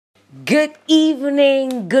Good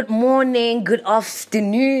evening, good morning, good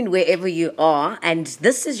afternoon, wherever you are. And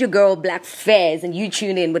this is your girl, Black Fez, and you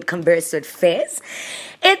tune in with Converse with Fez.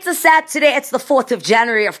 It's a Saturday, it's the 4th of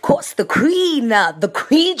January, of course. The queen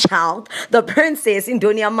child, the princess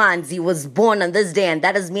Indonia Manzi was born on this day, and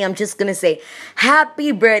that is me. I'm just gonna say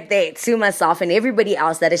happy birthday to myself and everybody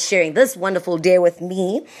else that is sharing this wonderful day with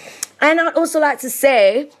me. And I'd also like to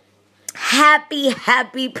say,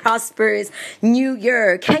 happy, prosperous new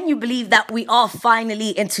year. Can you believe that we are finally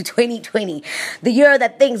into 2020? The year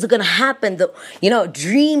that things are going to happen.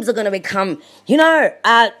 Dreams are going to become, they're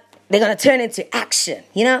going to turn into action.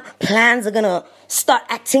 Plans are going to start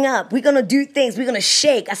acting up. We're going to do things. We're going to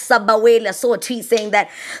shake. Asabawela saw a tweet saying that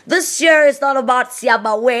this year is not about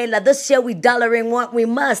siabawela. This year we're dollaring what we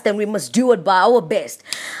must, and we must do it by our best.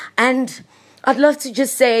 And I'd love to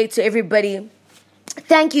just say to everybody,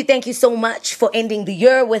 thank you so much for ending the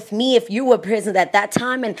year with me if you were present at that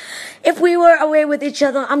time. And if we were away with each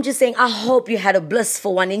other, I'm just saying I hope you had a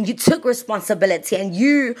blissful one and you took responsibility and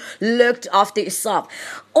you looked after yourself.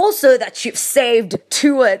 Also that you've saved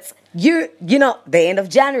towards the end of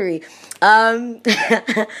January.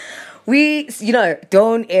 We,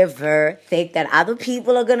 don't ever think that other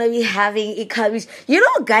people are going to be having economies.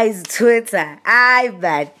 Guys, Twitter,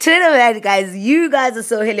 man, guys, you guys are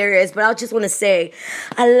so hilarious. But I just want to say,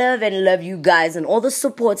 I love you guys and all the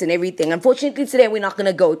support and everything. Unfortunately, today we're not going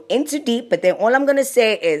to go into deep. But then all I'm going to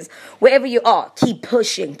say is, wherever you are, keep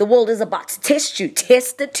pushing. The world is about to test you.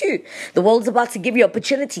 Test it too. The world's about to give you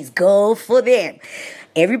opportunities. Go for them.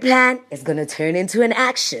 Every plan is going to turn into an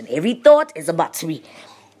action. Every thought is about to be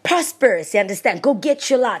prosperous, you understand? Go get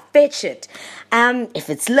your lot, fetch it. If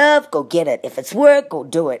it's love, go get it. If it's work, go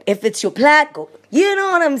do it. If it's your plan, go. You know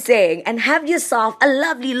what I'm saying? And have yourself a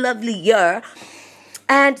lovely year.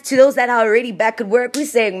 And to those that are already back at work, we're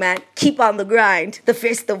saying, man, keep on the grind. The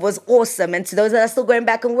festive was awesome. And to those that are still going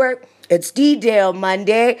back and work, it's D-Day on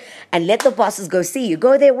Monday, and let the bosses go see you.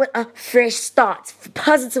 Go there with a fresh start,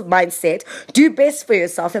 positive mindset. Do best for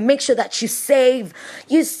yourself and make sure that you save,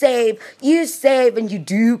 and you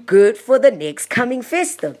do good for the next coming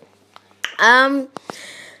festive.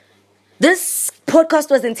 This podcast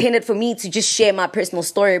was intended for me to just share my personal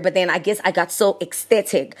story, but then I guess I got so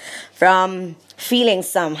ecstatic from feeling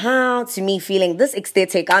somehow to me feeling this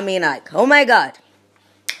ecstatic. I mean, like, oh my God.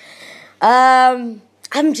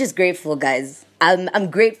 I'm just grateful, guys.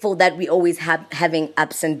 I'm grateful that we always having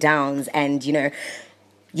ups and downs, and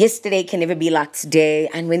yesterday can never be like today.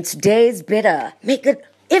 And when today is better, make it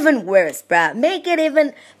even worse, bruh. Make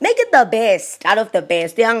it the best out of the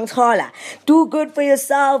best. Young Tola, do good for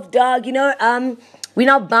yourself, dog. We're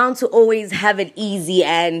not bound to always have it easy,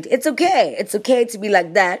 and it's okay. It's okay to be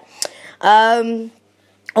like that.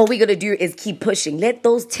 All we gotta do is keep pushing. Let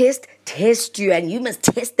those test you, and you must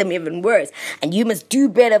test them even worse. And you must do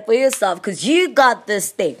better for yourself, because you got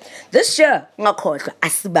this thing. This year,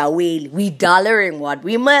 we dollaring what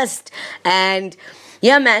we must. And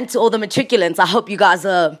yeah, man, to all the matriculants, I hope you guys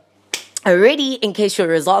are ready in case your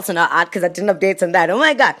results are not out, because I didn't update on that. Oh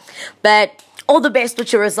my God. But all the best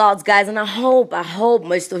with your results, guys. And I hope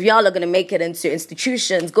most of y'all are going to make it into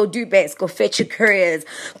institutions. Go do best. Go fetch your careers.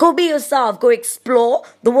 Go be yourself. Go explore.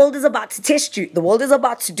 The world is about to test you. The world is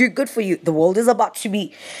about to do good for you. The world is about to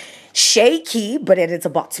be shaky, but it is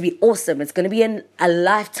about to be awesome. It's going to be a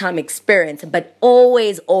lifetime experience. But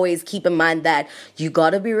always keep in mind that you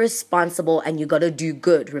got to be responsible and you got to do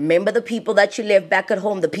good. Remember the people that you left back at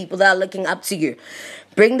home, the people that are looking up to you.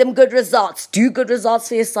 Bring them good results. Do good results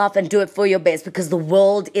for yourself and do it for your best, because the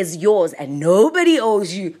world is yours and nobody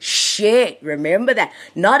owes you shit. Remember that.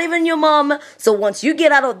 Not even your mama. So once you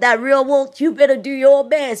get out of that real world, you better do your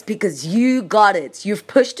best, because you got it. You've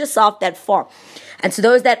pushed yourself that far. And to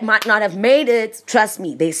those that might not have made it, trust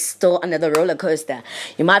me, they're still under the roller coaster.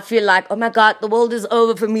 You might feel like, oh my God, the world is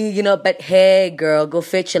over for me, but hey, girl, go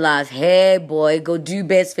fetch your life. Hey, boy, go do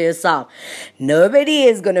best for yourself. Nobody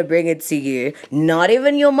is going to bring it to you. Not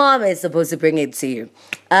even your mom is supposed to bring it to you.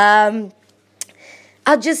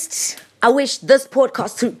 I wish this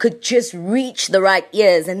podcast could just reach the right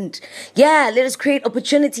ears. And yeah, let us create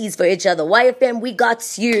opportunities for each other. YFM, we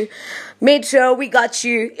got you. Metro, we got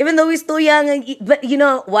you. Even though we're still young, but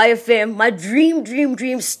YFM, my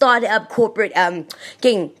dream started up corporate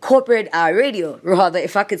radio, rather,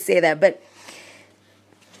 if I could say that. But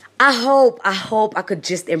I hope I could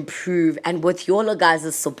just improve. And with your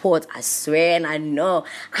guys' support, I swear and I know,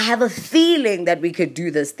 I have a feeling that we could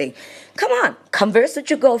do this thing. Come on, converse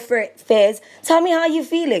with your girlfriend, Fez. Tell me how you're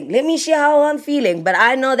feeling. Let me share how I'm feeling. But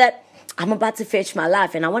I know that I'm about to fetch my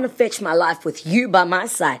life, and I want to fetch my life with you by my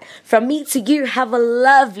side. From me to you, have a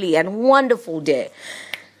lovely and wonderful day.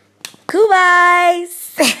 Goodbye.